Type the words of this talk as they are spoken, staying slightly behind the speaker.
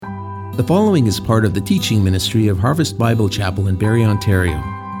The following is part of the teaching ministry of Harvest Bible Chapel in Barrie, Ontario.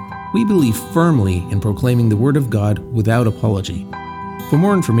 We believe firmly in proclaiming the Word of God without apology. For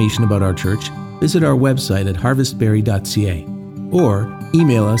more information about our church, visit our website at harvestbarrie.ca or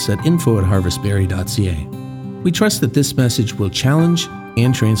email us at info@harvestbarrie.ca. We trust that this message will challenge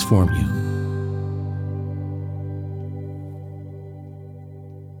and transform you.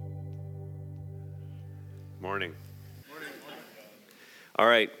 Morning. All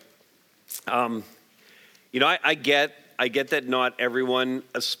right. I get that not everyone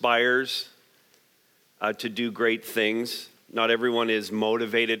aspires to do great things. Not everyone is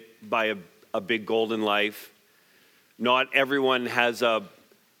motivated by a big goal in life. Not everyone has a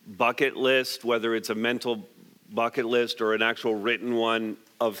bucket list, whether it's a mental bucket list or an actual written one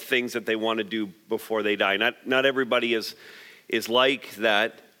of things that they want to do before they die. Not everybody is like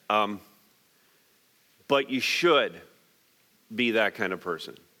that, but you should be that kind of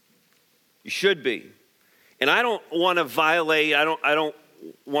person. You should be. And I don't want to violate, I don't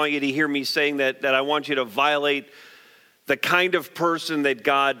want you to hear me saying that I want you to violate the kind of person that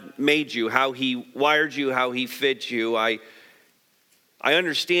God made you, how he wired you, how he fit you. I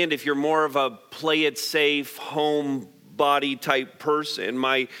understand if you're more of a play it safe, home body type person.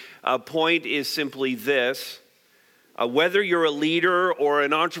 My point is simply this. Whether you're a leader or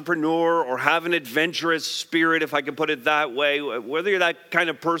an entrepreneur or have an adventurous spirit, if I can put it that way, whether you're that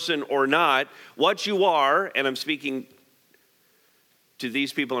kind of person or not, what you are, and I'm speaking to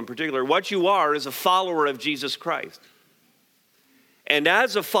these people in particular, what you are is a follower of Jesus Christ. And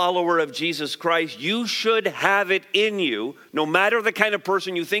as a follower of Jesus Christ, you should have it in you, no matter the kind of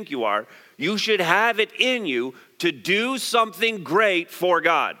person you think you are, you should have it in you to do something great for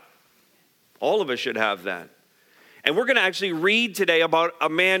God. All of us should have that. And we're going to actually read today about a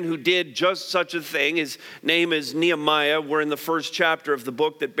man who did just such a thing. His name is Nehemiah. We're in the first chapter of the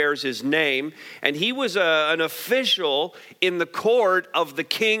book that bears his name. And he was an official in the court of the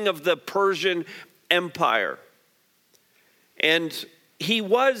king of the Persian Empire. And he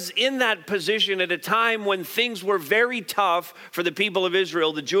was in that position at a time when things were very tough for the people of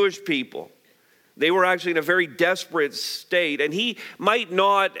Israel, the Jewish people. They were actually in a very desperate state. And he might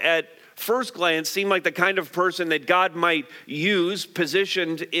not at first glance seem like the kind of person that God might use,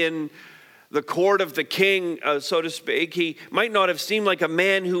 positioned in the court of the king, so to speak. He might not have seemed like a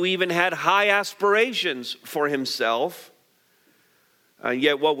man who even had high aspirations for himself.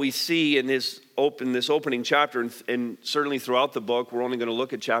 Yet what we see in this opening chapter, and certainly throughout the book, we're only going to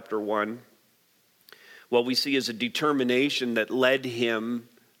look at chapter 1, what we see is a determination that led him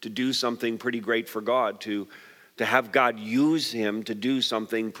to do something pretty great for God, to have God use him to do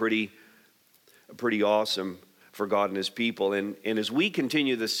something pretty awesome for God and his people. And as we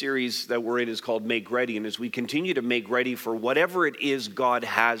continue, the series that we're in is called Make Ready. And as we continue to make ready for whatever it is God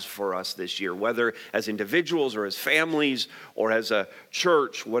has for us this year, whether as individuals or as families or as a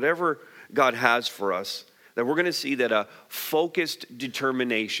church, whatever God has for us, that we're going to see that a focused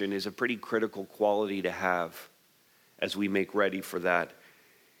determination is a pretty critical quality to have as we make ready for that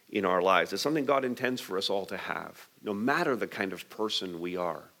in our lives. It's something God intends for us all to have. No matter the kind of person we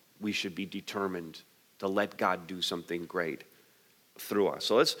are, we should be determined to let God do something great through us.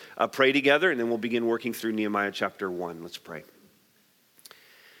 So let's pray together, and then we'll begin working through Nehemiah chapter 1. Let's pray.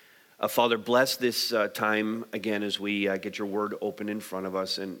 Father, bless this time again as we get your word open in front of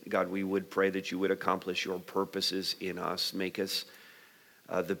us. And God, we would pray that you would accomplish your purposes in us. Make us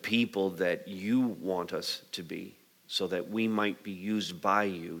the people that you want us to be, so that we might be used by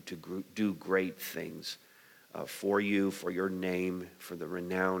you to do great things for you, for your name, for the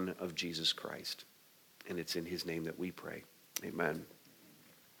renown of Jesus Christ. And it's in his name that we pray. Amen.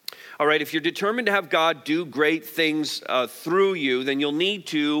 All right, if you're determined to have God do great things through you, then you'll need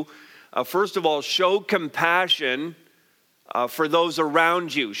to, first of all, show compassion for those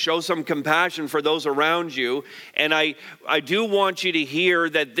around you. Show some compassion for those around you. And I do want you to hear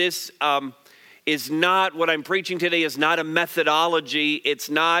that this is not, what I'm preaching today is not a methodology. It's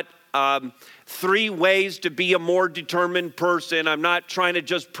not 3 ways to be a more determined person. I'm not trying to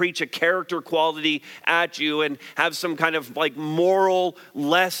just preach a character quality at you and have some kind of like moral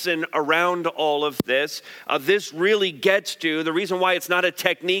lesson around all of this. This really gets to the reason why it's not a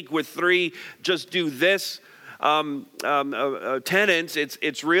technique with 3 just do this tenets.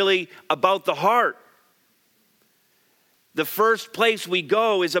 It's really about the heart. The first place we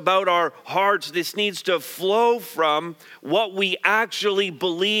go is about our hearts. This needs to flow from what we actually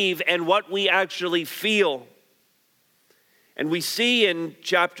believe and what we actually feel. And we see in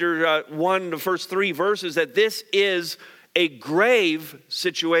chapter 1, the first 3 verses, that this is a grave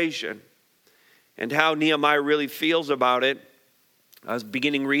situation. And how Nehemiah really feels about it I was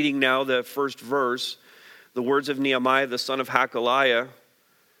beginning reading now the first verse, the words of Nehemiah, the son of Hakaliah.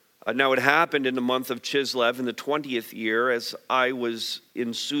 Now it happened in the month of Chislev in the 20th year, as I was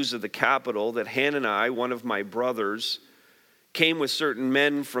in Susa, the capital, that Hanani, one of my brothers, came with certain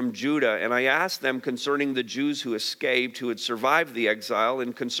men from Judah, and I asked them concerning the Jews who escaped, who had survived the exile,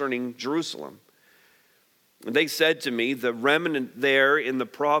 and concerning Jerusalem. And they said to me, the remnant there in the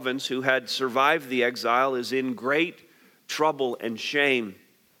province who had survived the exile is in great trouble and shame.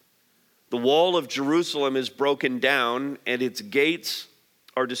 The wall of Jerusalem is broken down, and its gates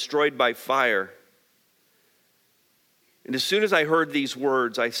are destroyed by fire. And as soon as I heard these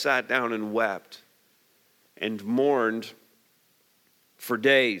words, I sat down and wept and mourned for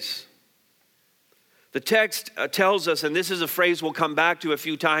days. The text tells us, and this is a phrase we'll come back to a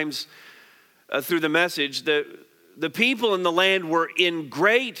few times through the message, the people in the land were in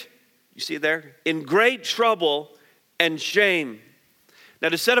great, you see there, in great trouble and shame. Now,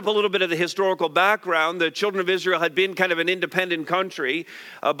 to set up a little bit of the historical background, the children of Israel had been kind of an independent country,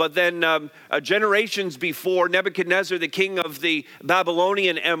 but then generations before, Nebuchadnezzar, the king of the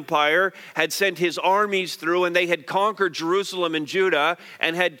Babylonian Empire, had sent his armies through, and they had conquered Jerusalem and Judah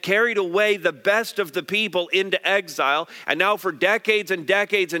and had carried away the best of the people into exile. And now for decades and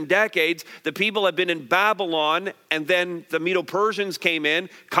decades and decades, the people have been in Babylon, and then the Medo-Persians came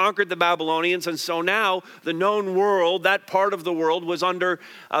in, conquered the Babylonians, and so now the known world, that part of the world, was under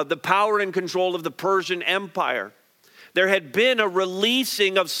the power and control of the Persian Empire. There had been a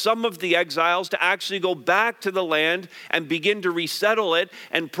releasing of some of the exiles to actually go back to the land and begin to resettle it.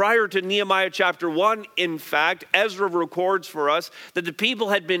 And prior to Nehemiah chapter 1, in fact, Ezra records for us that the people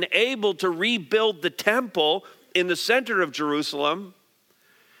had been able to rebuild the temple in the center of Jerusalem.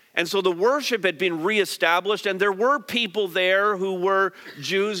 And so the worship had been reestablished, and there were people there who were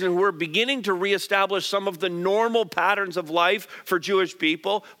Jews and who were beginning to reestablish some of the normal patterns of life for Jewish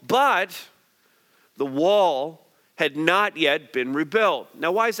people, but the wall had not yet been rebuilt.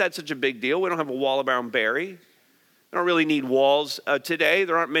 Now, why is that such a big deal? We don't have a wall around Barrie. We don't really need walls today.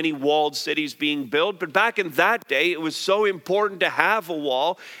 There aren't many walled cities being built, but back in that day, it was so important to have a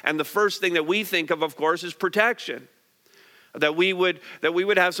wall, and the first thing that we think of course, is protection. That we would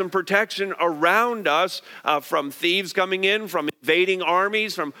have some protection around us from thieves coming in, from invading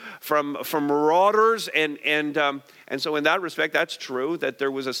armies, from marauders, and so in that respect, that's true. That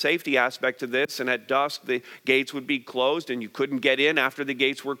there was a safety aspect to this, and at dusk the gates would be closed, and you couldn't get in after the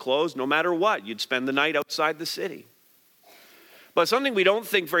gates were closed, no matter what. You'd spend the night outside the city. But something we don't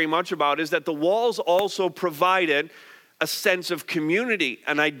think very much about is that the walls also provided a sense of community,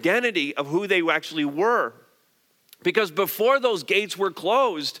 an identity of who they actually were. Because before those gates were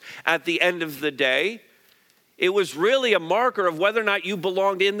closed at the end of the day, it was really a marker of whether or not you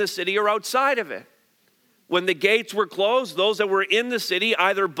belonged in the city or outside of it. When the gates were closed, those that were in the city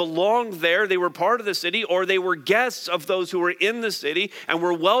either belonged there, they were part of the city, or they were guests of those who were in the city and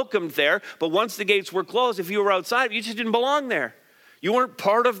were welcomed there. But once the gates were closed, if you were outside, you just didn't belong there. You weren't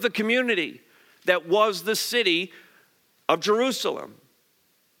part of the community that was the city of Jerusalem.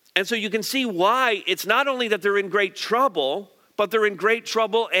 And so you can see why it's not only that they're in great trouble, but they're in great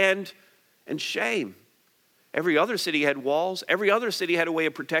trouble and shame. Every other city had walls. Every other city had a way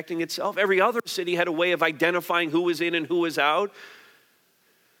of protecting itself. Every other city had a way of identifying who was in and who was out.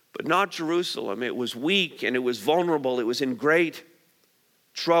 But not Jerusalem. It was weak and it was vulnerable. It was in great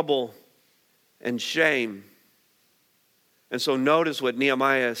trouble and shame. And so notice what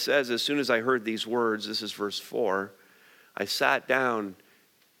Nehemiah says. As soon as I heard these words, this is verse 4, I sat down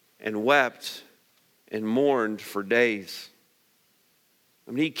and wept and mourned for days.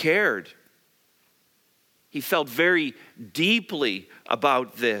 I mean, he cared. He felt very deeply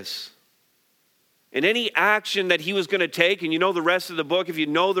about this. And any action that he was going to take, and you know the rest of the book, if you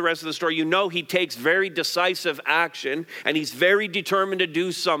know the rest of the story, you know he takes very decisive action, and he's very determined to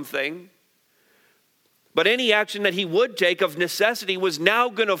do something. But any action that he would take of necessity was now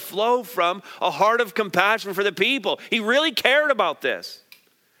going to flow from a heart of compassion for the people. He really cared about this.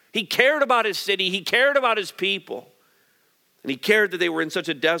 He cared about his city. He cared about his people. And he cared that they were in such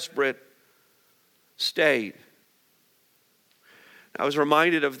a desperate state. I was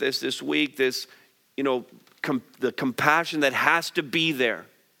reminded of this week, the compassion that has to be there.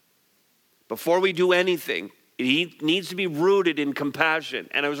 Before we do anything, it needs to be rooted in compassion.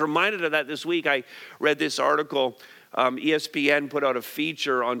 And I was reminded of that this week. I read this article. ESPN put out a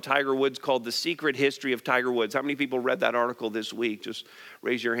feature on Tiger Woods called The Secret History of Tiger Woods. How many people read that article this week? Just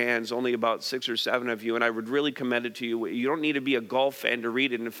raise your hands. Only about 6 or 7 of you. And I would really commend it to you. You don't need to be a golf fan to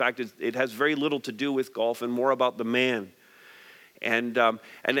read it. In fact, it has very little to do with golf and more about the man. And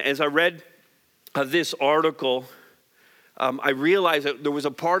as I read this article, I realized that there was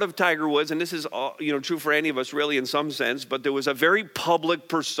a part of Tiger Woods, and this is true for any of us really in some sense, but there was a very public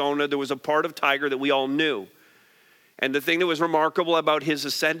persona. There was a part of Tiger that we all knew. And the thing that was remarkable about his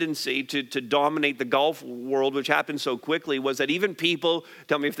ascendancy to dominate the golf world, which happened so quickly, was that even people,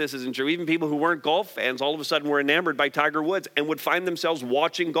 tell me if this isn't true, even people who weren't golf fans all of a sudden were enamored by Tiger Woods and would find themselves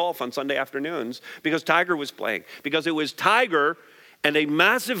watching golf on Sunday afternoons because Tiger was playing. Because it was Tiger and a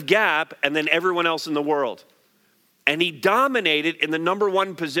massive gap and then everyone else in the world. And he dominated in the number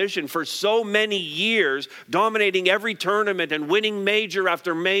one position for so many years, dominating every tournament and winning major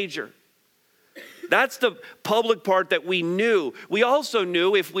after major. That's the public part that we knew. We also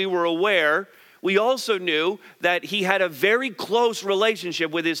knew, if we were aware, we also knew that he had a very close relationship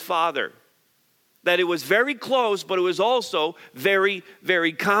with his father. That it was very close, but it was also very,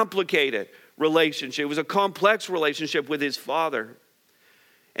 very complicated relationship. It was a complex relationship with his father.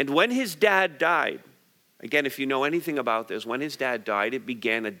 And when his dad died, again, if you know anything about this, when his dad died, it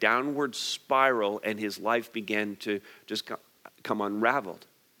began a downward spiral and his life began to just come unraveled.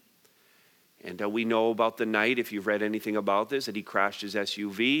 And we know about the night, if you've read anything about this, that he crashed his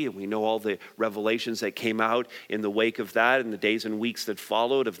SUV. And we know all the revelations that came out in the wake of that in the days and weeks that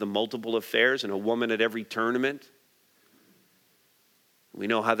followed of the multiple affairs and a woman at every tournament. We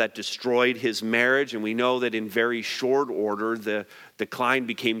know how that destroyed his marriage. And we know that in very short order, the decline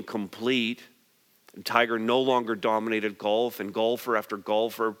became complete. And Tiger no longer dominated golf, and golfer after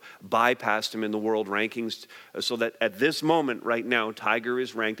golfer bypassed him in the world rankings. So that at this moment right now, Tiger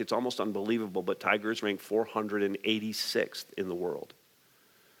is ranked, it's almost unbelievable, but Tiger is ranked 486th in the world.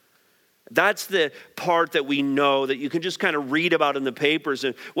 That's the part that we know that you can just kind of read about in the papers.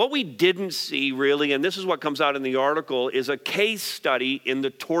 And what we didn't see really, and this is what comes out in the article, is a case study in the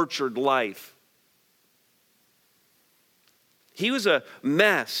tortured life. He was a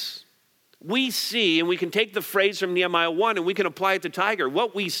mess. We see, and we can take the phrase from Nehemiah 1 and we can apply it to Tiger.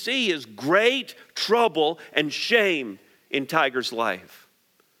 What we see is great trouble and shame in Tiger's life.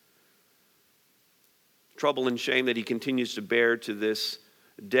 Trouble and shame that he continues to bear to this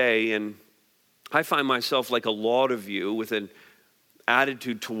day. And I find myself, like a lot of you, with an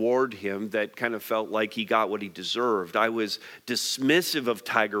attitude toward him that kind of felt like he got what he deserved. I was dismissive of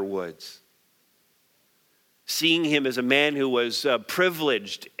Tiger Woods, seeing him as a man who was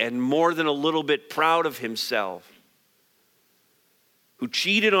privileged and more than a little bit proud of himself, who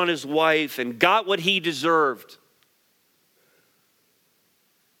cheated on his wife and got what he deserved.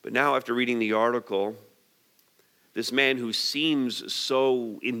 But now, after reading the article, this man who seems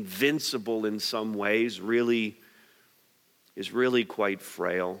so invincible in some ways is really quite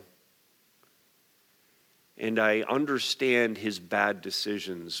frail. And I understand his bad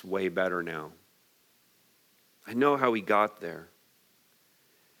decisions way better now. I know how he got there.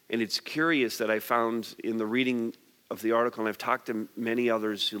 And it's curious that I found in the reading of the article, and I've talked to many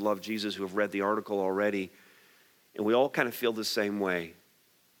others who love Jesus who have read the article already, and we all kind of feel the same way.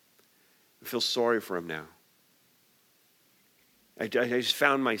 I feel sorry for him now. I just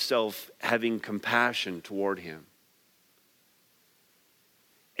found myself having compassion toward him.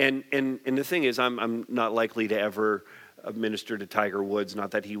 And the thing is, I'm not likely to ever minister to Tiger Woods,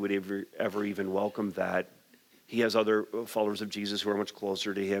 not that he would ever even welcome that. He has other followers of Jesus who are much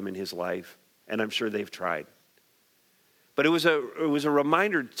closer to him in his life, and I'm sure they've tried. But it was a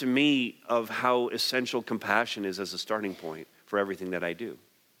reminder to me of how essential compassion is as a starting point for everything that I do.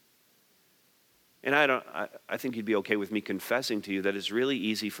 And I think you'd be okay with me confessing to you that it's really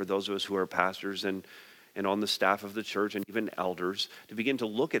easy for those of us who are pastors and on the staff of the church and even elders to begin to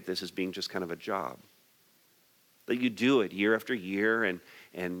look at this as being just kind of a job. That you do it year after year and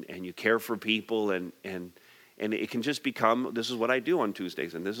you care for people and it can just become, this is what I do on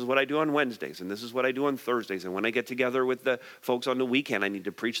Tuesdays, and this is what I do on Wednesdays, and this is what I do on Thursdays. And when I get together with the folks on the weekend, I need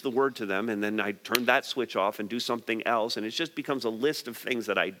to preach the word to them, and then I turn that switch off and do something else, and it just becomes a list of things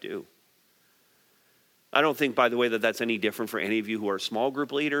that I do. I don't think, by the way, that that's any different for any of you who are small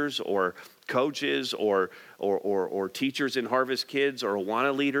group leaders or coaches or teachers in Harvest Kids or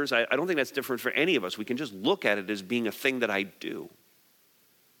Awana leaders. I don't think that's different for any of us. We can just look at it as being a thing that I do.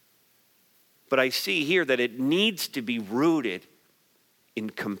 But I see here that it needs to be rooted in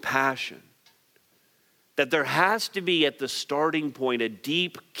compassion. That there has to be at the starting point a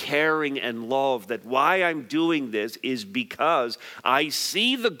deep caring and love that why I'm doing this is because I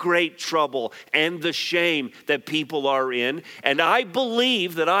see the great trouble and the shame that people are in, and I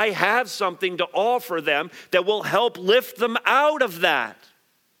believe that I have something to offer them that will help lift them out of that.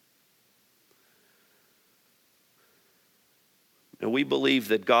 And we believe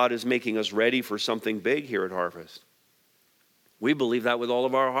that God is making us ready for something big here at Harvest. We believe that with all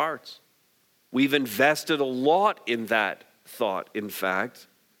of our hearts. We've invested a lot in that thought, in fact.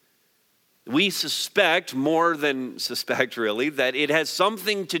 We suspect, more than suspect really, that it has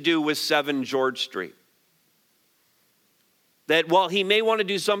something to do with 7 George Street. That while he may want to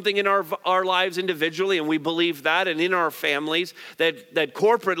do something in our lives individually, and we believe that, and in our families, that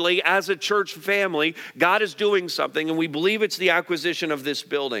corporately, as a church family, God is doing something, and we believe it's the acquisition of this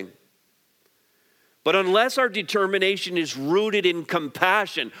building. But unless our determination is rooted in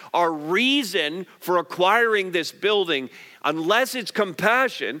compassion, our reason for acquiring this building, unless it's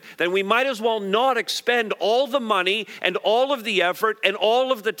compassion, then we might as well not expend all the money and all of the effort and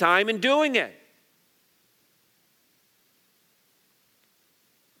all of the time in doing it.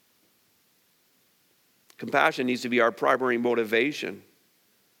 Compassion needs to be our primary motivation.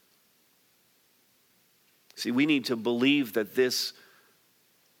 See, we need to believe that this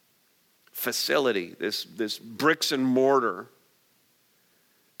facility, this bricks and mortar,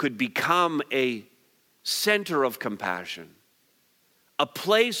 could become a center of compassion, a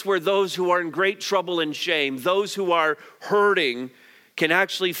place where those who are in great trouble and shame, those who are hurting, can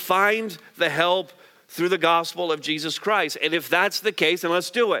actually find the help through the gospel of Jesus Christ. And if that's the case, then let's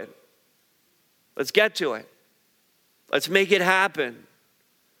do it. Let's get to it. Let's make it happen.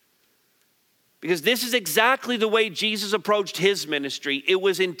 Because this is exactly the way Jesus approached his ministry. It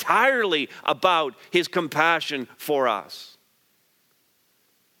was entirely about his compassion for us.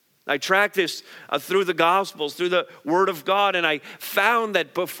 I tracked this through the Gospels, through the Word of God, and I found that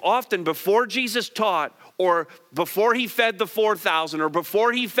often before Jesus taught, or before he fed the 4,000, or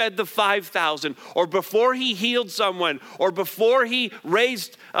before he fed the 5,000, or before he healed someone, or before he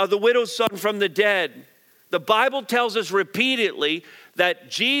raised the widow's son from the dead, the Bible tells us repeatedly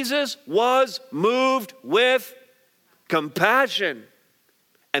that Jesus was moved with compassion.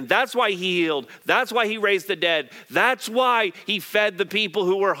 And that's why he healed. That's why he raised the dead. That's why he fed the people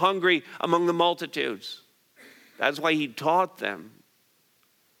who were hungry among the multitudes. That's why he taught them.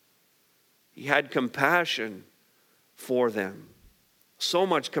 He had compassion for them. So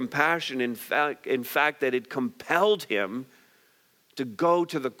much compassion, in fact, that it compelled him to go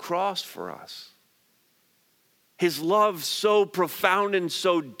to the cross for us. His love so profound and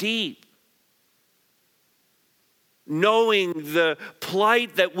so deep. Knowing the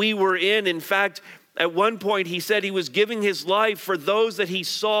plight that we were in fact, at one point he said he was giving his life for those that he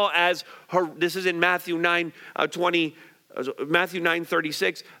saw as, this is in Matthew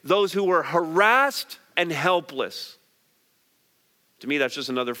 9:36, those who were harassed and helpless. To me, that's just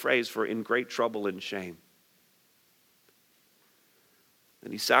another phrase for in great trouble and shame.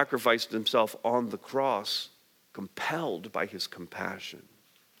 And he sacrificed himself on the cross, compelled by his compassion.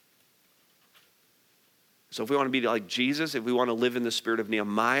 So if we want to be like Jesus, if we want to live in the spirit of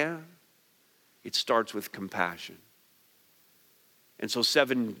Nehemiah, it starts with compassion. And so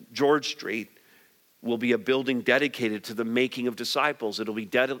 7 George Street will be a building dedicated to the making of disciples. It'll be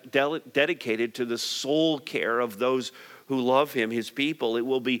dedicated to the soul care of those who love him, his people. It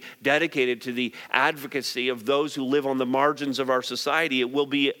will be dedicated to the advocacy of those who live on the margins of our society. It will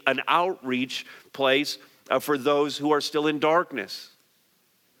be an outreach place for those who are still in darkness.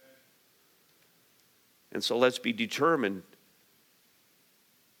 And so let's be determined,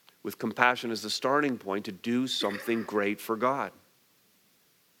 with compassion as the starting point, to do something great for God.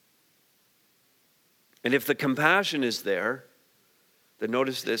 And if the compassion is there, then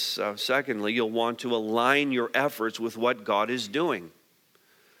notice this, secondly, you'll want to align your efforts with what God is doing.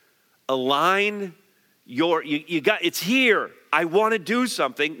 Align it's here. I want to do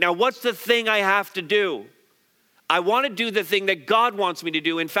something. Now, what's the thing I have to do? I want to do the thing that God wants me to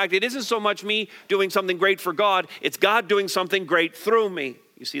do. In fact, it isn't so much me doing something great for God, it's God doing something great through me.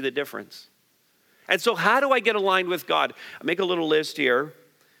 You see the difference? And so how do I get aligned with God? I make a little list here.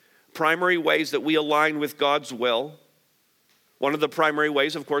 Primary ways that we align with God's will. One of the primary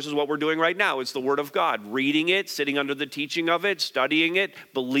ways, of course, is what we're doing right now. It's the Word of God. Reading it, sitting under the teaching of it, studying it,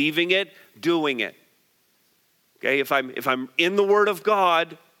 believing it, doing it. Okay, if I'm in the Word of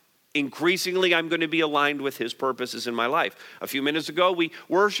God, increasingly, I'm going to be aligned with his purposes in my life. A few minutes ago, we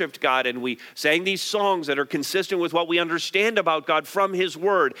worshiped God and we sang these songs that are consistent with what we understand about God from his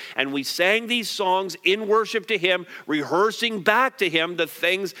word. And we sang these songs in worship to him, rehearsing back to him the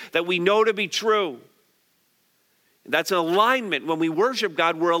things that we know to be true. That's an alignment. When we worship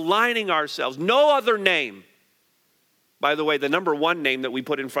God, we're aligning ourselves. No other name. By the way, the number one name that we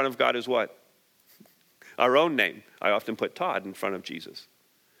put in front of God is what? Our own name. I often put Todd in front of Jesus.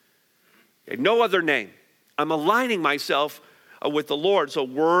 No other name. I'm aligning myself with the Lord. So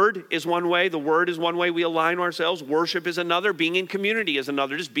word is one way. The word is one way we align ourselves. Worship is another. Being in community is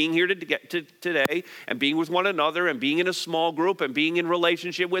another. Just being here to get to today and being with one another and being in a small group and being in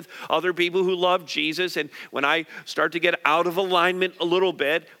relationship with other people who love Jesus. And when I start to get out of alignment a little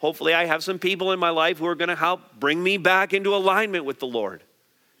bit, hopefully I have some people in my life who are going to help bring me back into alignment with the Lord.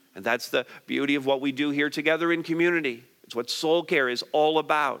 And that's the beauty of what we do here together in community. It's what soul care is all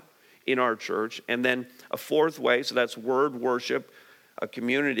about in our church. And then a fourth way, so that's word, worship, a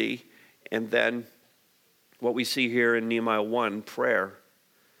community, and then what we see here in Nehemiah 1, prayer.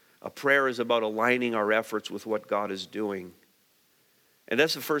 A prayer is about aligning our efforts with what God is doing. And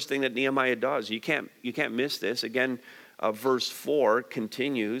that's the first thing that Nehemiah does. You can't miss this. Again, verse 4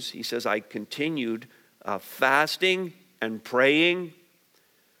 continues. He says, I continued fasting and praying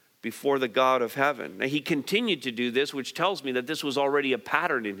before the God of heaven. Now, he continued to do this, which tells me that this was already a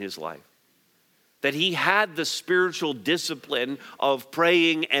pattern in his life. That he had the spiritual discipline of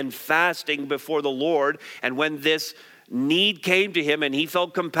praying and fasting before the Lord. And when this need came to him and he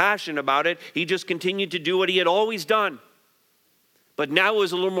felt compassion about it, he just continued to do what he had always done. But now it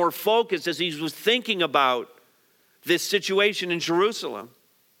was a little more focused as he was thinking about this situation in Jerusalem.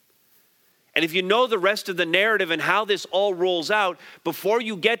 And if you know the rest of the narrative and how this all rolls out, before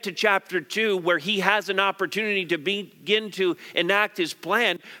you get to chapter 2, where he has an opportunity to begin to enact his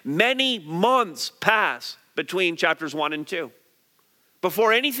plan, many months pass between chapters 1 and 2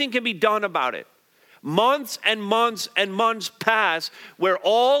 before anything can be done about it. Months and months and months pass where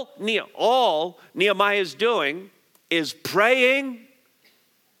all Nehemiah is doing is praying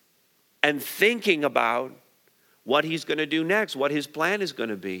and thinking about what he's going to do next, what his plan is going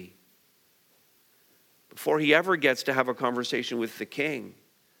to be. Before he ever gets to have a conversation with the king,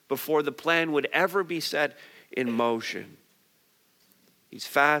 before the plan would ever be set in motion. He's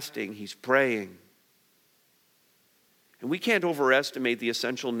fasting, he's praying. And we can't overestimate the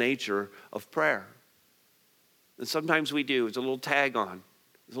essential nature of prayer. And sometimes we do. It's a little tag on.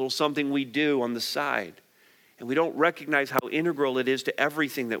 It's a little something we do on the side. And we don't recognize how integral it is to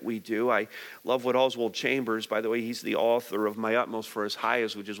everything that we do. I love what Oswald Chambers, by the way, he's the author of My Utmost for His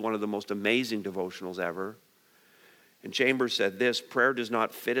Highest, which is one of the most amazing devotionals ever. And Chambers said this, prayer does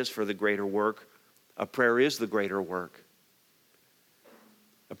not fit us for the greater work. A prayer is the greater work.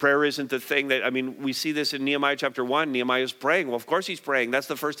 A prayer isn't the thing that, we see this in Nehemiah chapter 1. Nehemiah is praying. Well, of course he's praying. That's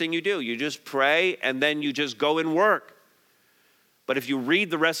the first thing you do. You just pray and then you just go and work. But if you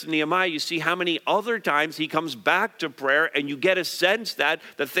read the rest of Nehemiah, you see how many other times he comes back to prayer, and you get a sense that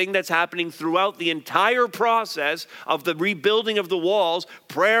the thing that's happening throughout the entire process of the rebuilding of the walls,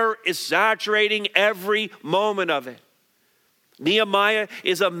 prayer is saturating every moment of it. Nehemiah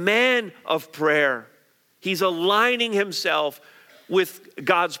is a man of prayer. He's aligning himself with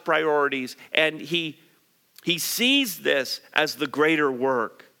God's priorities, and he sees this as the greater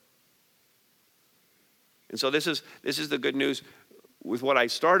work. And so this is the good news with what I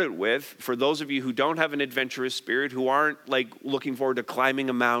started with. For those of you who don't have an adventurous spirit, who aren't looking forward to climbing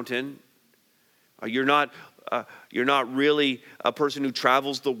a mountain, you're not really a person who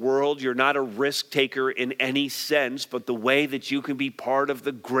travels the world. You're not a risk taker in any sense, but the way that you can be part of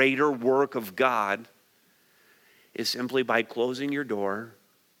the greater work of God is simply by closing your door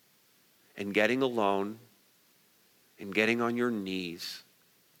and getting alone and getting on your knees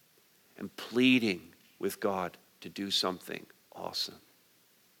and pleading with God to do something awesome.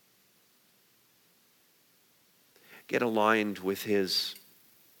 Get aligned with his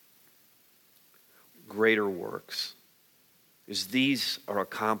greater works, because these are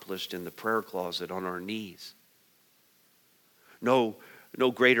accomplished in the prayer closet on our knees. No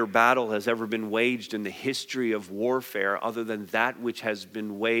greater battle has ever been waged in the history of warfare other than that which has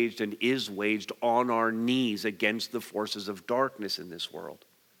been waged and is waged on our knees against the forces of darkness in this world.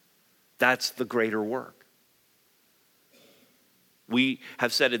 That's the greater work. We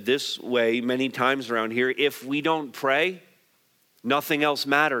have said it this way many times around here. If we don't pray, nothing else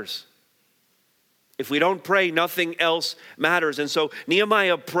matters. If we don't pray, nothing else matters. And so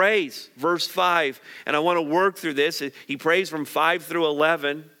Nehemiah prays, verse 5. And I want to work through this. He prays from 5 through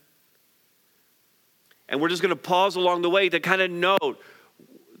 11. And we're just going to pause along the way to kind of note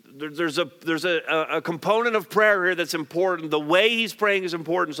there's a component of prayer here that's important. The way he's praying is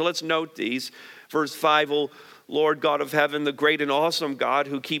important. So let's note these. Verse 5, O Lord God of heaven, the great and awesome God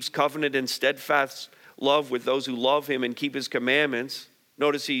who keeps covenant and steadfast love with those who love him and keep his commandments.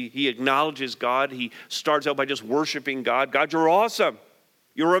 Notice he acknowledges God. He starts out by just worshiping God. God, you're awesome.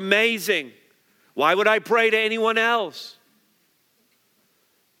 You're amazing. Why would I pray to anyone else?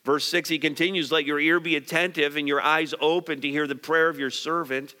 Verse 6, he continues, let your ear be attentive and your eyes open to hear the prayer of your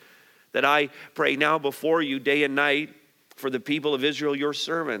servant, that I pray now before you day and night for the people of Israel, your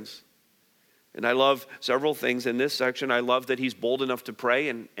servants. And I love several things in this section. I love that he's bold enough to pray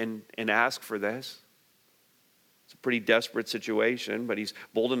and ask for this. It's a pretty desperate situation, but he's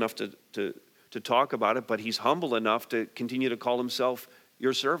bold enough to talk about it, but he's humble enough to continue to call himself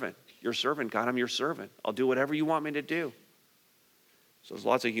your servant. Your servant, God, I'm your servant. I'll do whatever you want me to do. So there's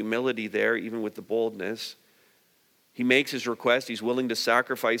lots of humility there, even with the boldness. He makes his request. He's willing to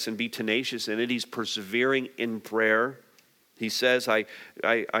sacrifice and be tenacious in it. He's persevering in prayer. He says, I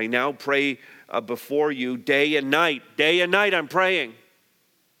now pray before you day and night. Day and night I'm praying.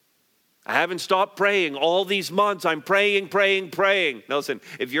 I haven't stopped praying all these months. I'm praying. Now listen,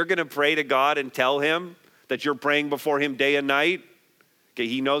 if you're going to pray to God and tell him that you're praying before him day and night, okay,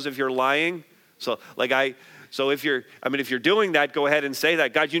 he knows if you're lying. So if you're doing that, go ahead and say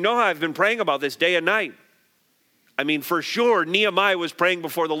that. God, you know how I've been praying about this day and night. I mean, for sure, Nehemiah was praying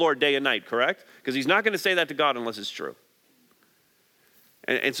before the Lord day and night, correct? Because he's not going to say that to God unless it's true.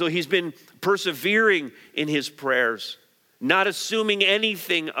 And so he's been persevering in his prayers, not assuming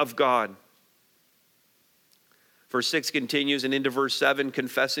anything of God. Verse 6 continues, and into verse 7,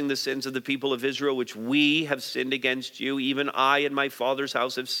 confessing the sins of the people of Israel, which we have sinned against you. Even I and my father's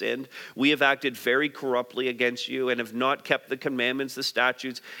house have sinned. We have acted very corruptly against you and have not kept the commandments, the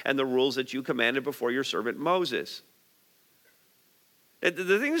statutes, and the rules that you commanded before your servant Moses.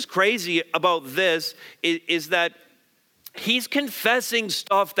 The thing that's crazy about this is that he's confessing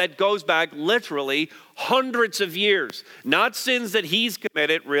stuff that goes back literally hundreds of years. Not sins that he's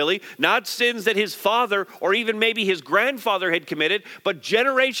committed, really. Not sins that his father or even maybe his grandfather had committed, but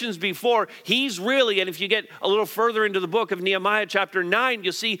generations before. He's really, and if you get a little further into the book of Nehemiah chapter 9,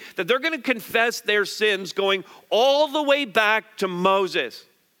 you'll see that they're going to confess their sins going all the way back to Moses.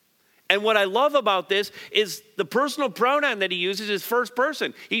 And what I love about this is the personal pronoun that he uses is first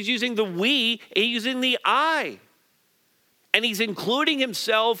person. He's using the we, he's using the I. And he's including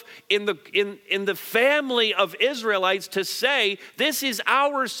himself in the family of Israelites to say, this is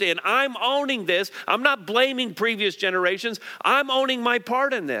our sin. I'm owning this. I'm not blaming previous generations. I'm owning my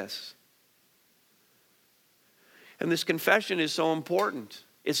part in this. And this confession is so important.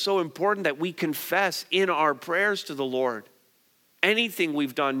 It's so important that we confess in our prayers to the Lord. Anything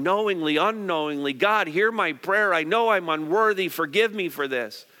we've done, knowingly, unknowingly, God, hear my prayer. I know I'm unworthy. Forgive me for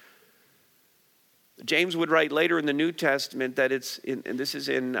this. James would write later in the New Testament that and this is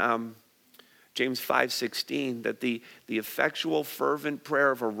in James 5:16, that the effectual, fervent prayer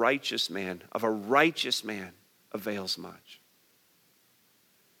of a righteous man avails much.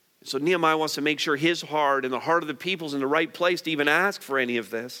 So Nehemiah wants to make sure his heart and the heart of the people is in the right place to even ask for any of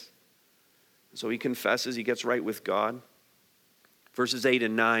this. So he confesses, he gets right with God. Verses 8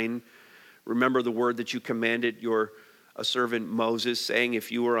 and 9, remember the word that you commanded your servant Moses, saying,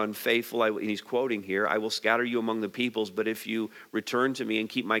 if you are unfaithful, and he's quoting here, I will scatter you among the peoples, but if you return to me and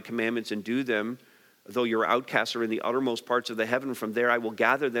keep my commandments and do them, though your outcasts are in the uttermost parts of the heaven, from there I will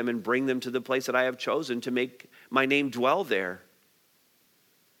gather them and bring them to the place that I have chosen to make my name dwell there.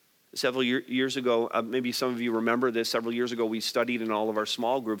 Several years ago, maybe some of you remember this, several years ago we studied in all of our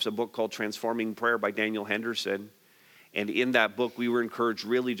small groups a book called Transforming Prayer by Daniel Henderson. And in that book, we were encouraged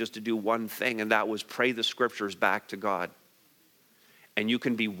really just to do one thing, and that was pray the scriptures back to God. And you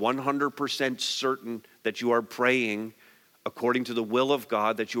can be 100% certain that you are praying according to the will of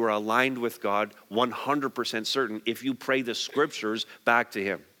God, that you are aligned with God, 100% certain if you pray the scriptures back to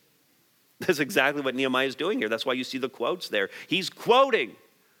him. That's exactly what Nehemiah is doing here. That's why you see the quotes there. He's quoting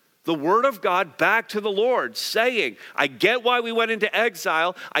the word of God back to the Lord, saying, I get why we went into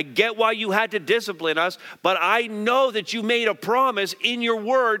exile. I get why you had to discipline us, but I know that you made a promise in your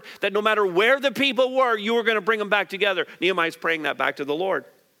word that no matter where the people were, you were going to bring them back together. Nehemiah's praying that back to the Lord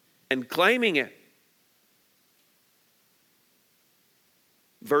and claiming it.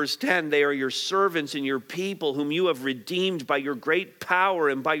 Verse 10, they are your servants and your people whom you have redeemed by your great power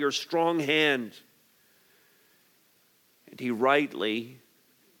and by your strong hand. And he rightly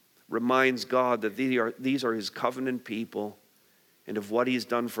reminds God that these are his covenant people and of what he's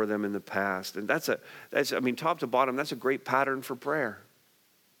done for them in the past. And that's top to bottom, that's a great pattern for prayer.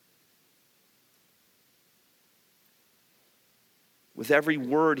 With every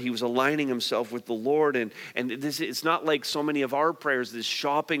word, he was aligning himself with the Lord. And this, it's not like so many of our prayers, this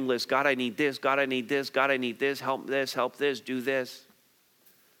shopping list. God, I need this. God, I need this. God, I need this. Help this, do this.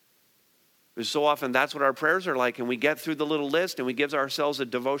 Because so often that's what our prayers are like. And we get through the little list and we give ourselves a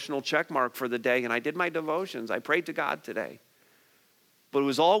devotional check mark for the day. And I did my devotions. I prayed to God today. But it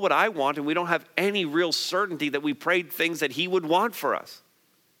was all what I want, and we don't have any real certainty that we prayed things that he would want for us.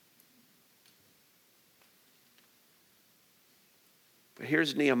 But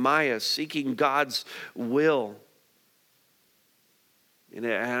here's Nehemiah seeking God's will. And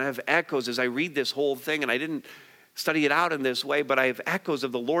I have echoes as I read this whole thing, and I didn't study it out in this way, but I have echoes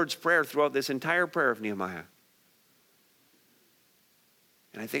of the Lord's Prayer throughout this entire prayer of Nehemiah.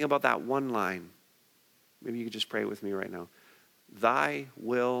 And I think about that one line. Maybe you could just pray with me right now. Thy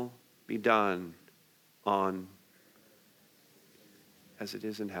will be done on as it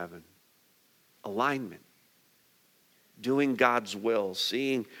is in heaven. Alignment. Doing God's will.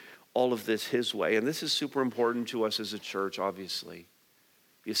 Seeing all of this his way. And this is super important to us as a church, obviously.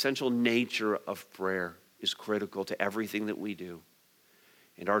 The essential nature of prayer is critical to everything that we do.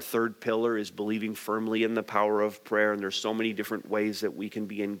 And our third pillar is believing firmly in the power of prayer. And there's so many different ways that we can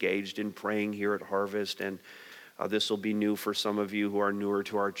be engaged in praying here at Harvest. And this will be new for some of you who are newer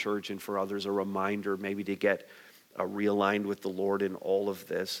to our church, and for others a reminder maybe to get realigned with the Lord in all of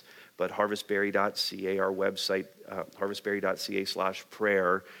this. But harvestberry.ca, our website,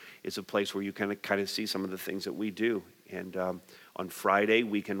 harvestberry.ca/prayer, is a place where you can kind of see some of the things that we do. And on Friday,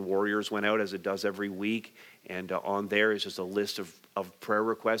 Weekend Warriors went out, as it does every week. And on there is just a list of prayer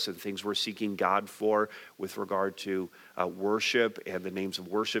requests and things we're seeking God for with regard to worship. And the names of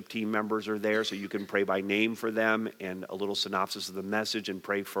worship team members are there, so you can pray by name for them, and a little synopsis of the message, and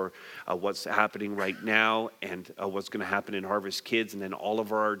pray for what's happening right now and what's going to happen in Harvest Kids, and then all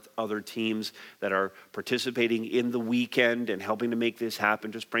of our other teams that are participating in the weekend and helping to make this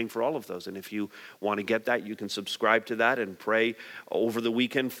happen, just praying for all of those. And if you want to get that, you can subscribe to that and pray over the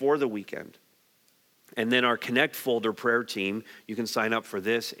weekend for the weekend. And then our Connect folder prayer team, you can sign up for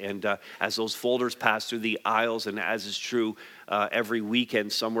this. And as those folders pass through the aisles, and as is true every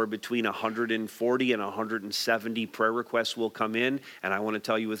weekend, somewhere between 140 and 170 prayer requests will come in. And I want to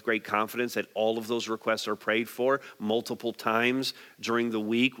tell you with great confidence that all of those requests are prayed for multiple times during the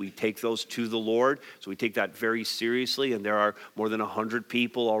week. We take those to the Lord. So we take that very seriously. And there are more than 100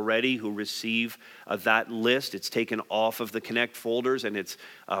 people already who receive that list. It's taken off of the Connect folders, and it's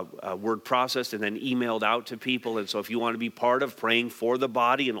word processed and then emailed out to people. And so if you want to be part of praying for the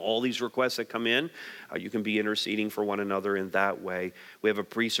body and all these requests that come in, you can be interceding for one another in that way. We have a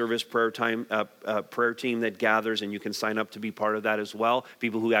pre-service prayer team that gathers, and you can sign up to be part of that as well.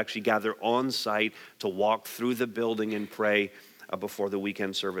 People who actually gather on site to walk through the building and pray before the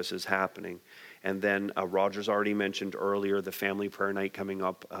weekend service is happening. And then Roger's already mentioned earlier the family prayer night coming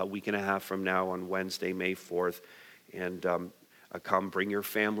up a week and a half from now on Wednesday, May 4th. And come bring your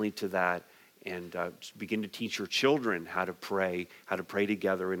family to that, and begin to teach your children how to pray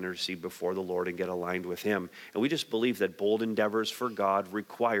together, intercede before the Lord, and get aligned with him. And we just believe that bold endeavors for God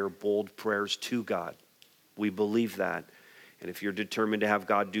require bold prayers to God. We believe that. And if you're determined to have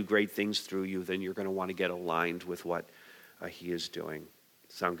God do great things through you, then you're going to want to get aligned with what he is doing.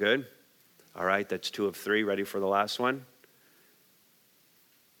 Sound good? All right, that's 2 of 3. Ready for the last one?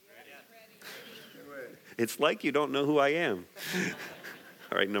 It's like you don't know who I am.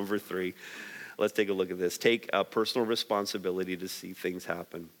 All right, number 3. Let's take a look at this. Take personal responsibility to see things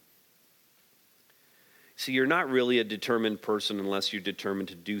happen. See, you're not really a determined person unless you're determined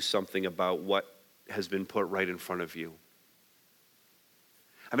to do something about what has been put right in front of you.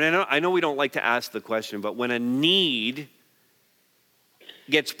 I mean, I know we don't like to ask the question, but when a need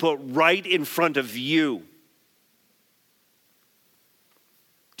gets put right in front of you,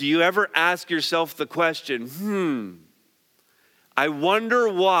 do you ever ask yourself the question, I wonder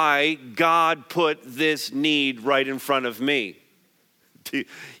why God put this need right in front of me?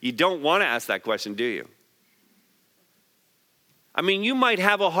 You don't want to ask that question, do you? I mean, you might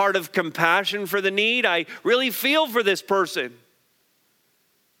have a heart of compassion for the need. I really feel for this person.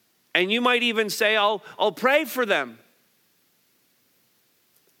 And you might even say, I'll pray for them.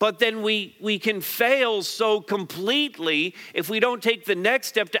 But then we can fail so completely if we don't take the next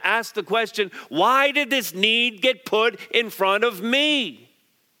step to ask the question, why did this need get put in front of me?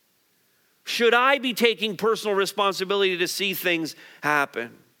 Should I be taking personal responsibility to see things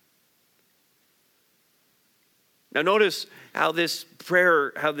happen? Now notice how this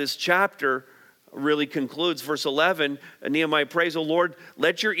chapter really concludes. Verse 11, Nehemiah prays, O Lord,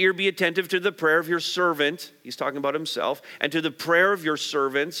 let your ear be attentive to the prayer of your servant. He's talking about himself. And to the prayer of your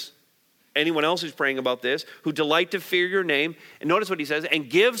servants, anyone else who's praying about this, who delight to fear your name. And notice what he says, and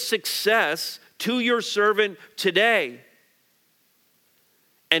give success to your servant today.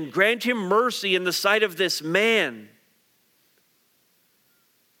 And grant him mercy in the sight of this man.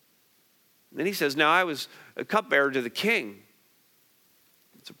 And then he says, now I was a cupbearer to the king.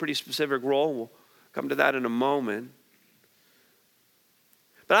 It's a pretty specific role. We'll come to that in a moment.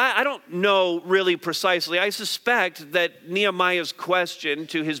 But I don't know really precisely. I suspect that Nehemiah's question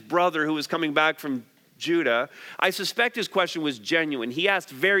to his brother who was coming back from Judah, I suspect his question was genuine. He asked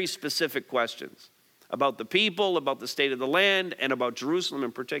very specific questions about the people, about the state of the land, and about Jerusalem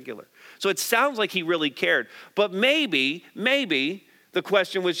in particular. So it sounds like he really cared. But maybe the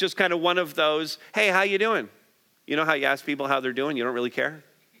question was just kind of one of those, hey, how you doing? You know how you ask people how they're doing, you don't really care?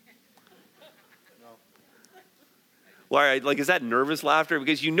 No. Why, like, is that nervous laughter?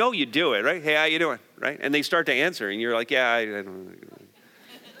 Because you know you do it, right? Hey, how you doing, right? And they start to answer, and you're like, yeah, I don't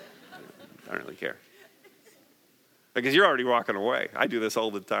really care. Because you're already walking away. I do this all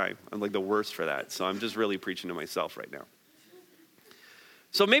the time. I'm like the worst for that. So I'm just really preaching to myself right now.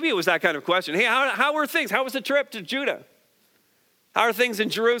 So maybe it was that kind of question. Hey, how are things? How was the trip to Judah? How are things in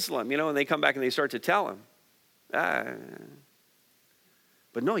Jerusalem? You know, and they come back and they start to tell him.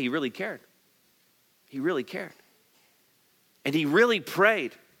 But no, he really cared. He really cared. And he really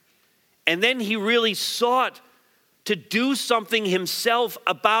prayed. And then he really sought to do something himself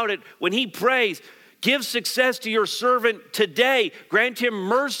about it. When he prays, give success to your servant today. Grant him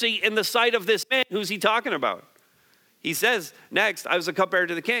mercy in the sight of this man. Who's he talking about? He says, next, I was a cupbearer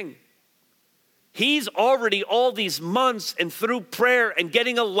to the king. He's already all these months and through prayer and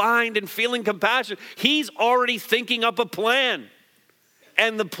getting aligned and feeling compassion, he's already thinking up a plan.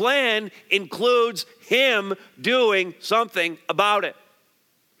 And the plan includes him doing something about it.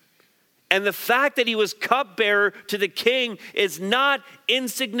 And the fact that he was cupbearer to the king is not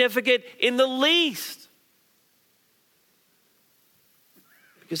insignificant in the least.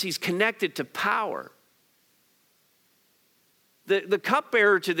 Because he's connected to power. The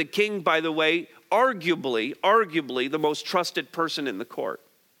cupbearer to the king, by the way, arguably the most trusted person in the court.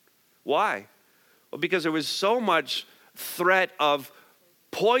 Why? Well, because there was so much threat of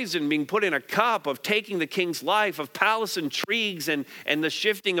poison being put in a cup, of taking the king's life, of palace intrigues and the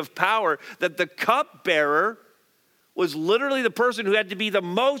shifting of power, that the cupbearer was literally the person who had to be the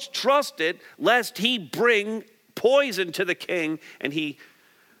most trusted, lest he bring poison to the king and he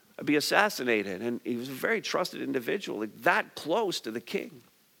be assassinated. And he was a very trusted individual, like that close to the king.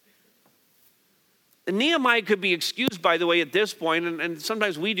 And Nehemiah could be excused, by the way, at this point, and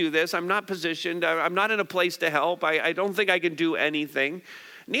sometimes we do this. I'm not positioned. I'm not in a place to help. I don't think I can do anything.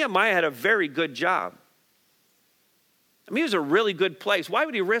 Nehemiah had a very good job. I mean, it was a really good place. Why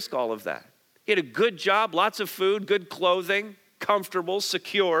would he risk all of that? He had a good job, lots of food, good clothing, comfortable,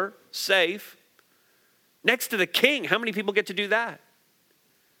 secure, safe. Next to the king, how many people get to do that?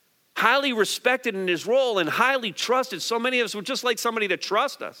 Highly respected in his role and highly trusted. So many of us would just like somebody to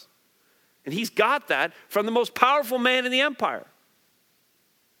trust us. And he's got that from the most powerful man in the empire.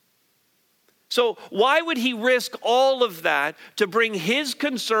 So why would he risk all of that to bring his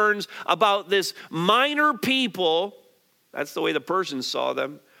concerns about this minor people? That's the way the Persians saw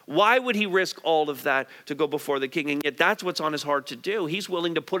them. Why would he risk all of that to go before the king? And yet that's what's on his heart to do. He's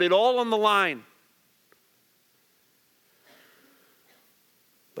willing to put it all on the line.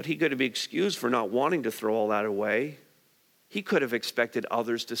 But he could have been excused for not wanting to throw all that away. He could have expected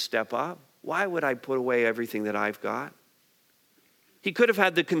others to step up. Why would I put away everything that I've got? He could have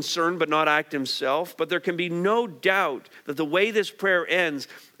had the concern but not act himself. But there can be no doubt that the way this prayer ends,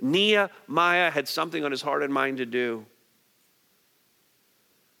 Nehemiah had something on his heart and mind to do.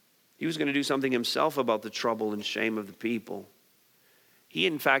 He was going to do something himself about the trouble and shame of the people. He,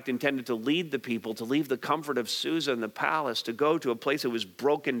 in fact, intended to lead the people, to leave the comfort of Susa and the palace, to go to a place that was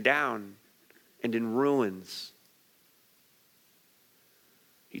broken down and in ruins.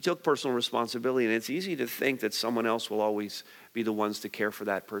 He took personal responsibility, and it's easy to think that someone else will always be the ones to care for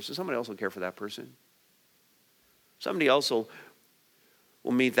that person. Somebody else will care for that person. Somebody else will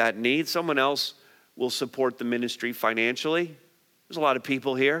meet that need. Someone else will support the ministry financially. There's a lot of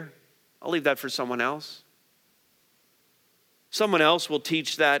people here. I'll leave that for someone else. Someone else will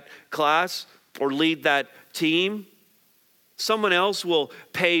teach that class or lead that team. Someone else will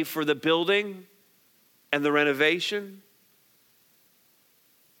pay for the building and the renovation.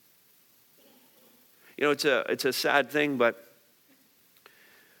 You know, it's a sad thing, but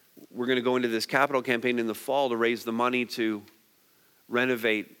we're going to go into this capital campaign in the fall to raise the money to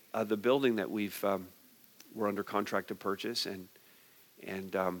renovate the building that we're under contract to purchase. And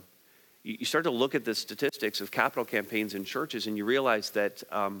you start to look at the statistics of capital campaigns in churches, and you realize that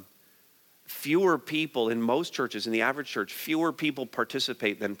fewer people in most churches, in the average church, fewer people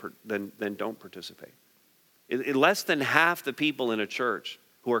participate than don't participate. Less than half the people in a church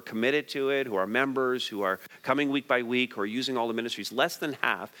who are committed to it, who are members, who are coming week by week, who are using all the ministries, less than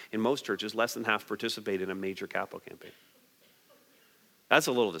half, in most churches, less than half participate in a major capital campaign. That's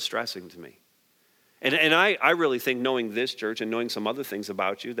a little distressing to me. And I really think, knowing this church and knowing some other things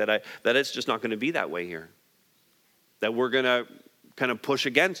about you, that it's just not going to be that way here. That we're going to kind of push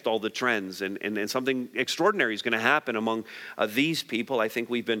against all the trends, and something extraordinary is going to happen among these people. I think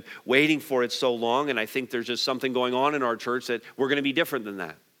we've been waiting for it so long, and I think there's just something going on in our church that we're going to be different than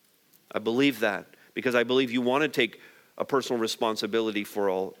that. I believe that, because I believe you want to take a personal responsibility for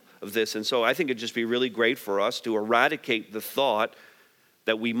all of this. And so I think it'd just be really great for us to eradicate the thought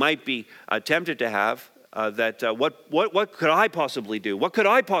that we might be tempted to have, what could I possibly do? What could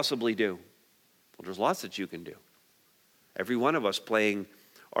I possibly do? Well, there's lots that you can do. Every one of us playing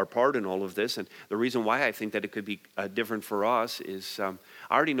our part in all of this. And the reason why I think that it could be different for us is I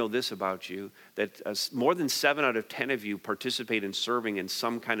already know this about you, that more than 7 out of 10 of you participate in serving in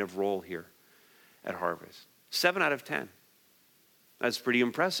some kind of role here at Harvest. 7 out of 10. That's pretty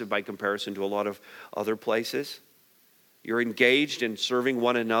impressive by comparison to a lot of other places. You're engaged in serving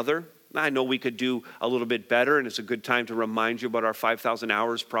one another. I know we could do a little bit better, and it's a good time to remind you about our 5,000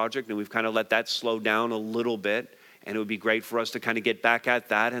 hours project, and we've kind of let that slow down a little bit, and it would be great for us to kind of get back at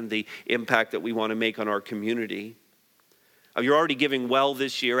that and the impact that we want to make on our community. You're already giving well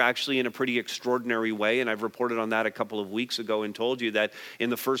this year, actually in a pretty extraordinary way, and I've reported on that a couple of weeks ago and told you that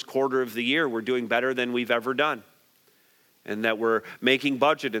in the first quarter of the year, we're doing better than we've ever done, and that we're making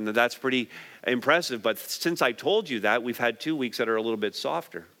budget, and that's pretty impressive. But since I told you that, we've had 2 weeks that are a little bit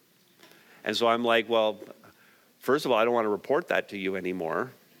softer. And so I'm like, well, first of all, I don't want to report that to you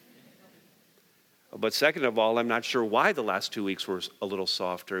anymore. But second of all, I'm not sure why the last 2 weeks were a little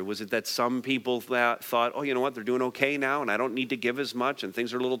softer. Was it that some people thought, oh, you know what, they're doing okay now, and I don't need to give as much, and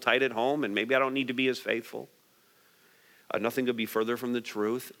things are a little tight at home, and maybe I don't need to be as faithful? Nothing could be further from the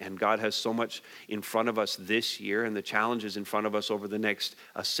truth, and God has so much in front of us this year, and the challenges in front of us over the next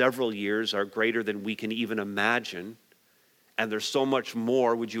several years are greater than we can even imagine. And there's so much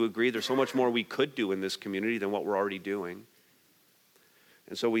more, would you agree? There's so much more we could do in this community than what we're already doing.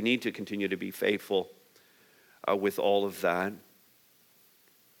 And so we need to continue to be faithful with all of that.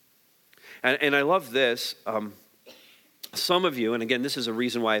 And I love this. Some of you, and again, this is a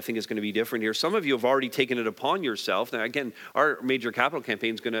reason why I think it's going to be different here. Some of you have already taken it upon yourself. Now, again, our major capital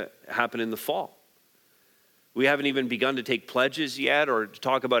campaign is going to happen in the fall. We haven't even begun to take pledges yet or to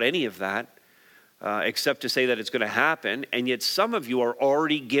talk about any of that, except to say that it's going to happen. And yet some of you are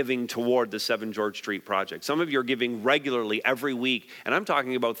already giving toward the 7 George Street project. Some of you are giving regularly every week. And I'm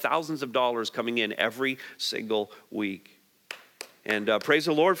talking about thousands of dollars coming in every single week. And praise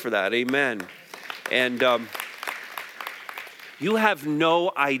the Lord for that. Amen. And you have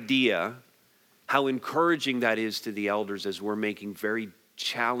no idea how encouraging that is to the elders as we're making very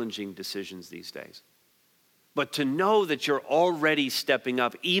challenging decisions these days. But to know that you're already stepping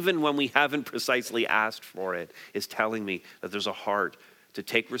up, even when we haven't precisely asked for it, is telling me that there's a heart to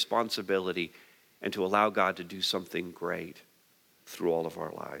take responsibility and to allow God to do something great through all of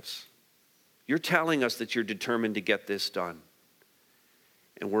our lives. You're telling us that you're determined to get this done.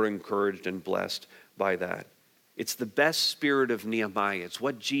 And we're encouraged and blessed by that. It's the best spirit of Nehemiah. It's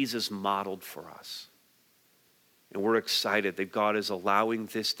what Jesus modeled for us. And we're excited that God is allowing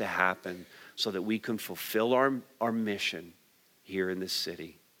this to happen so that we can fulfill our mission here in this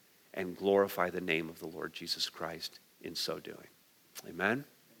city and glorify the name of the Lord Jesus Christ in so doing. Amen?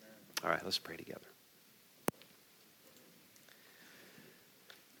 All right, let's pray together.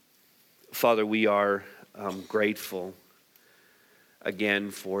 Father, we are grateful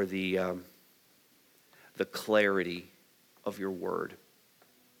again for the clarity of your word.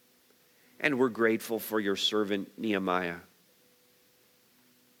 And we're grateful for your servant Nehemiah,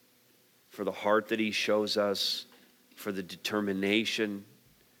 for the heart that he shows us, for the determination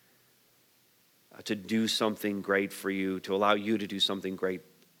to do something great for you, to allow you to do something great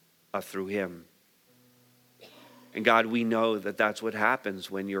through him. And God, we know that that's what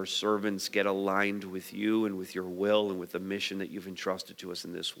happens when your servants get aligned with you and with your will and with the mission that you've entrusted to us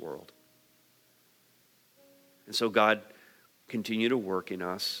in this world. And so, God, continue to work in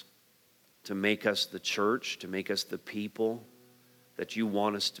us to make us the church, to make us the people that you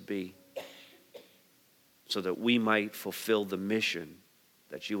want us to be, so that we might fulfill the mission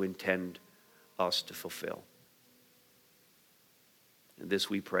that you intend us to fulfill. And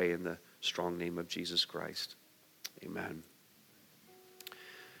this we pray in the strong name of Jesus Christ. Amen.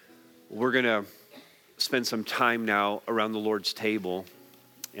 We're going to spend some time now around the Lord's table,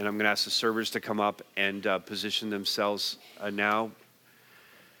 and I'm going to ask the servers to come up and position themselves now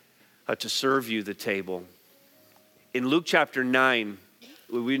to serve you the table. In Luke chapter 9,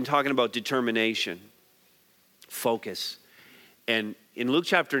 we've been talking about determination, focus. And in Luke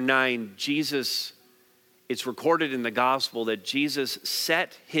chapter 9, Jesus, it's recorded in the gospel that Jesus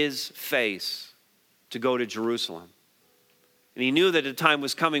set his face to go to Jerusalem. And he knew that a time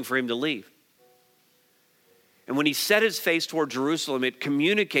was coming for him to leave. And when he set his face toward Jerusalem, it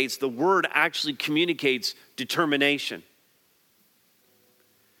communicates, the word actually communicates determination.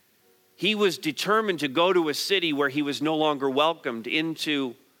 He was determined to go to a city where he was no longer welcomed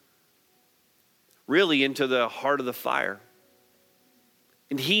into the heart of the fire.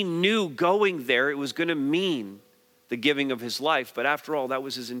 And he knew going there it was going to mean the giving of his life. But after all, that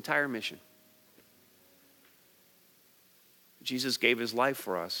was his entire mission. Jesus gave his life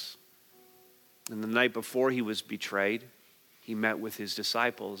for us. And the night before he was betrayed, he met with his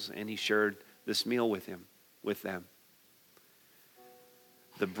disciples and he shared this meal with them.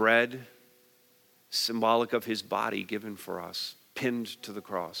 The bread, symbolic of his body given for us, pinned to the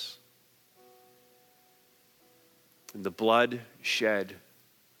cross. And the blood shed,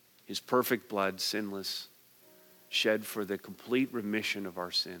 his perfect blood, sinless, shed for the complete remission of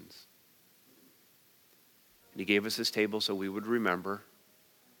our sins. And he gave us this table so we would remember.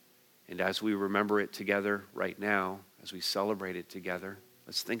 And as we remember it together right now, as we celebrate it together,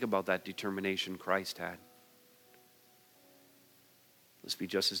 let's think about that determination Christ had. Let's be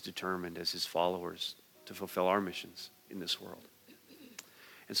just as determined as his followers to fulfill our missions in this world.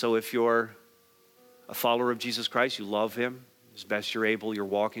 And so if you're a follower of Jesus Christ, you love him, as best you're able, you're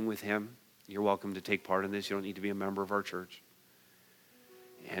walking with him, you're welcome to take part in this. You don't need to be a member of our church.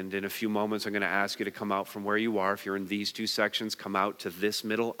 And in a few moments, I'm going to ask you to come out from where you are. If you're in these two sections, come out to this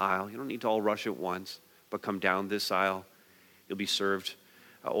middle aisle. You don't need to all rush at once, but come down this aisle. You'll be served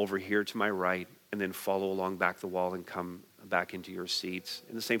over here to my right, and then follow along back the wall and come back into your seats.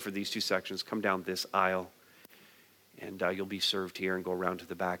 And the same for these two sections. Come down this aisle, and you'll be served here and go around to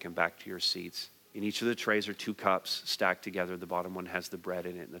the back and back to your seats. In each of the trays are 2 cups stacked together. The bottom one has the bread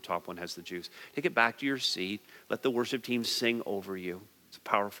in it, and the top one has the juice. Take it back to your seat. Let the worship team sing over you. It's a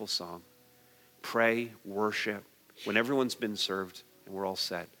powerful song. Pray, worship. When everyone's been served and we're all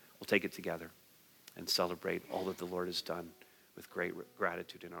set, we'll take it together and celebrate all that the Lord has done with great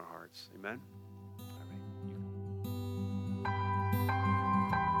gratitude in our hearts. Amen? All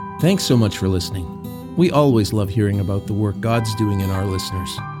right. Thanks so much for listening. We always love hearing about the work God's doing in our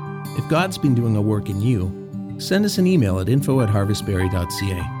listeners. If God's been doing a work in you, send us an email at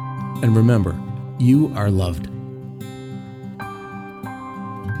info@harvestbarry.ca. And remember, you are loved.